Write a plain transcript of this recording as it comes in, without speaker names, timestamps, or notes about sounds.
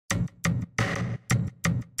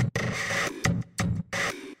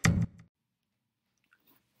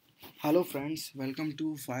Hello friends, welcome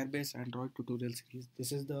to Firebase Android tutorial series.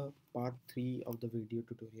 This is the part 3 of the video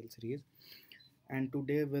tutorial series, and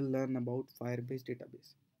today we'll learn about Firebase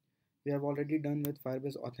Database. We have already done with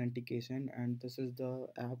Firebase authentication, and this is the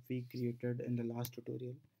app we created in the last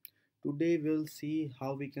tutorial. Today we'll see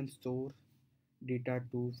how we can store data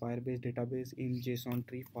to Firebase Database in JSON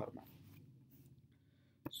Tree format.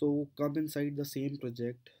 So come inside the same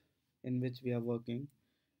project in which we are working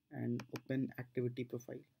and open activity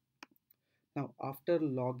profile. Now after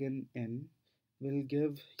login in, we'll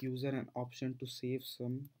give user an option to save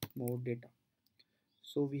some more data.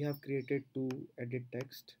 So we have created two edit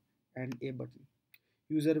text and a button.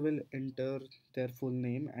 User will enter their full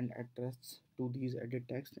name and address to these edit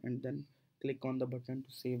text and then click on the button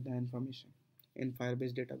to save the information in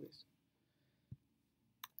Firebase database.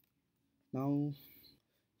 Now,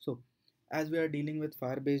 so as we are dealing with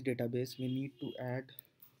Firebase database, we need to add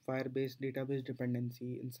Firebase database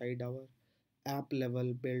dependency inside our app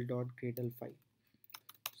level build.gradle file.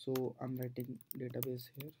 So I'm writing database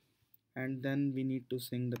here, and then we need to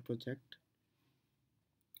sync the project.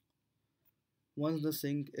 Once the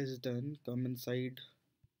sync is done, come inside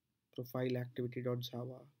profile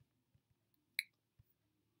activity.java.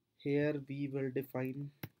 Here we will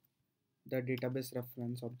define the database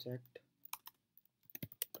reference object,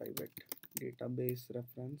 private database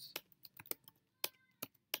reference.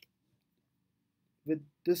 With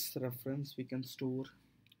this reference we can store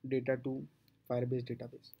data to Firebase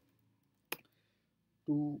database.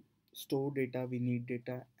 To store data we need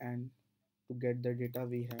data, and to get the data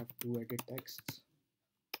we have to edit texts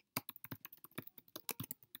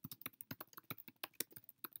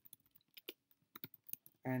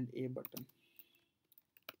and a button.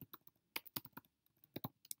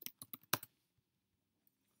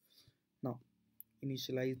 Now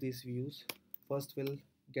initialize these views. First we'll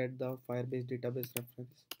get the Firebase database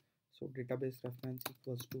reference. So database reference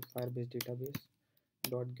equals to Firebase database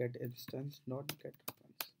dot get instance dot get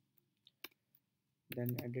reference.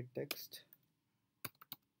 Then edit text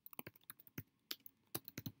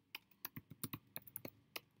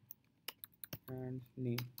and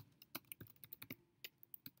name.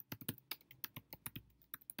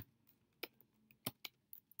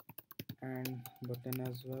 And button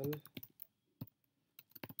as well.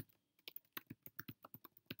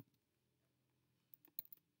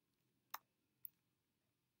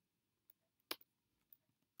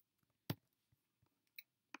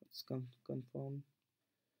 Let's confirm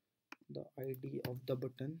the ID of the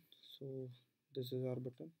button. So this is our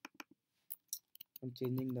button. I'm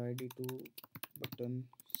changing the ID to button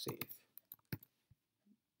save.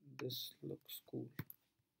 This looks cool.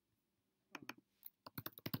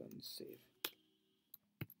 Button save.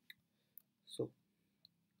 So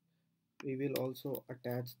we will also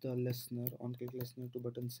attach the listener, on click listener to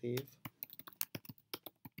button save.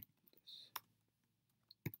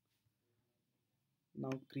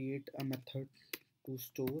 Now create a method to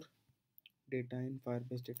store data in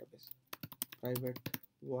Firebase database. Private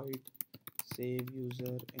void save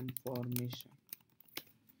user information.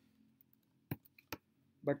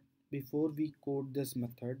 But before we code this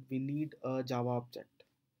method, we need a Java object.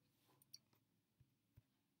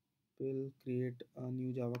 We'll create a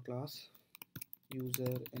new Java class,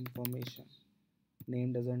 user information.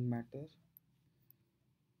 Name doesn't matter.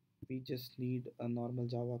 We just need a normal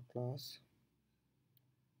Java class.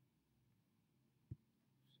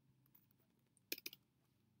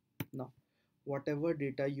 Now, whatever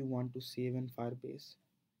data you want to save in Firebase,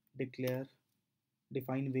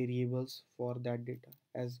 define variables for that data.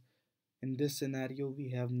 As in this scenario, we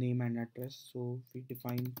have name and address. So we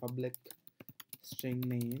define public string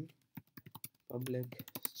name, public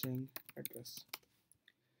string address.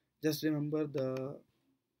 Just remember the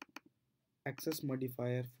access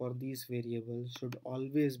modifier for these variables should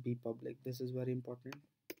always be public. This is very important.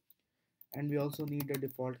 And we also need a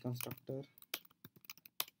default constructor,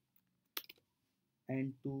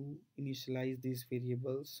 and to initialize these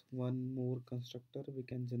variables, one more constructor we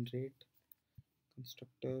can generate.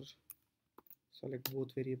 Constructor, select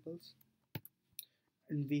both variables,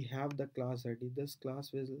 and we have the class ready. This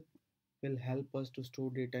class will help us to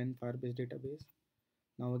store data in Firebase database.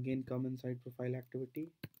 Now again come inside profile activity.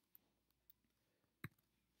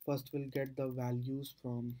 First we'll get the values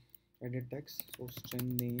from edit text. So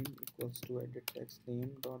string name equals to edit text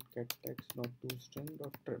name dot get text dot toString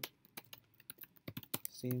dot trim.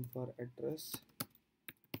 Same for address,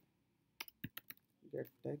 get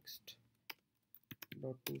text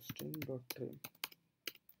dot toString dot trim.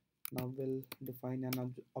 Now we'll define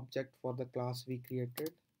an object for the class we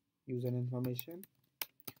created, user information,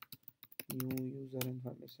 new user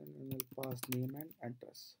information, and we'll pass name and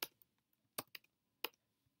address.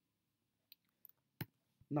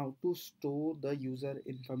 Now to store the user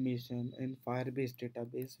information in Firebase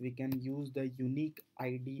database, we can use the unique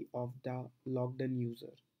ID of the logged in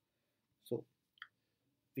user. So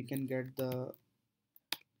we can get the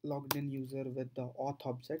logged in user with the auth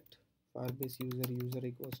object. Firebase user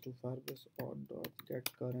equals to Firebase auth dot get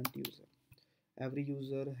current user. Every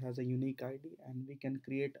user has a unique ID, and we can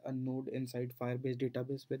create a node inside Firebase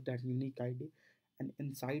database with that unique ID, and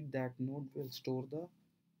inside that node will store the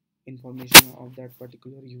information of that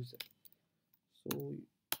particular user. So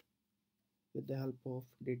with the help of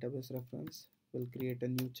database reference, we'll create a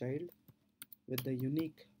new child with the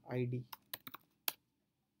unique ID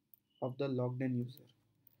of the logged in user,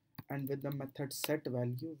 and with the method set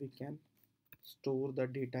value we can store the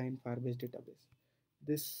data in Firebase database.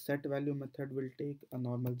 This set value method will take a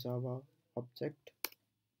normal Java object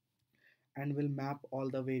and will map all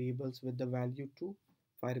the variables with the value to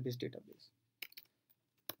Firebase database.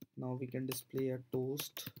 Now we can display a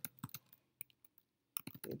toast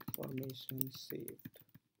information saved.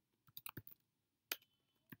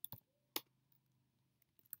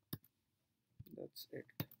 That's it.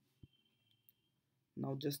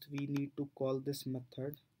 Now just we need to call this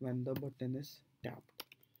method when the button is tapped.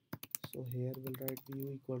 So here we'll write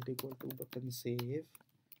view equal to button save,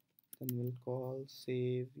 then we'll call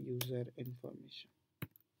save user information.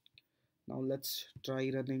 Now let's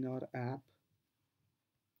try running our app.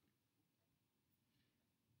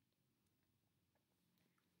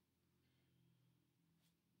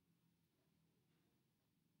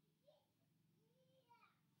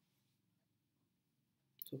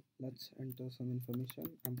 So let's enter some information.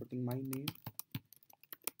 I'm putting my name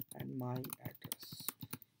and my address.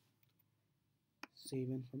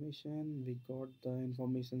 Save information. We got the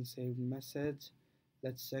information saved message.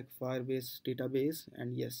 Let's check Firebase database,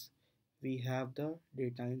 and yes, we have the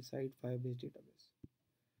data inside Firebase database.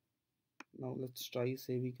 Now let's try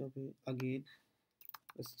saving again.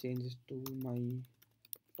 Let's change it to my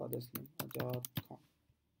father's name, Ajad Khan,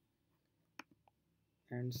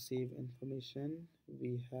 and save information.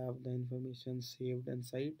 We have the information saved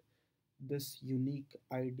inside this unique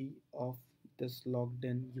ID of this logged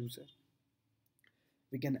in user.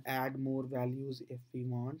 We can add more values if we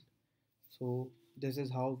want. So this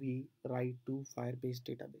is how we write to Firebase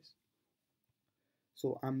database.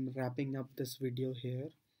 So I'm wrapping up this video here,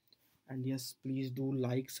 and yes, please do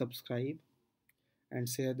like, subscribe, and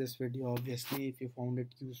share this video obviously if you found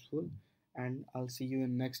it useful. And I'll see you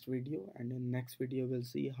in next video, and in next video we'll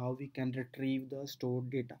see how we can retrieve the stored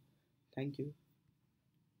data. Thank you.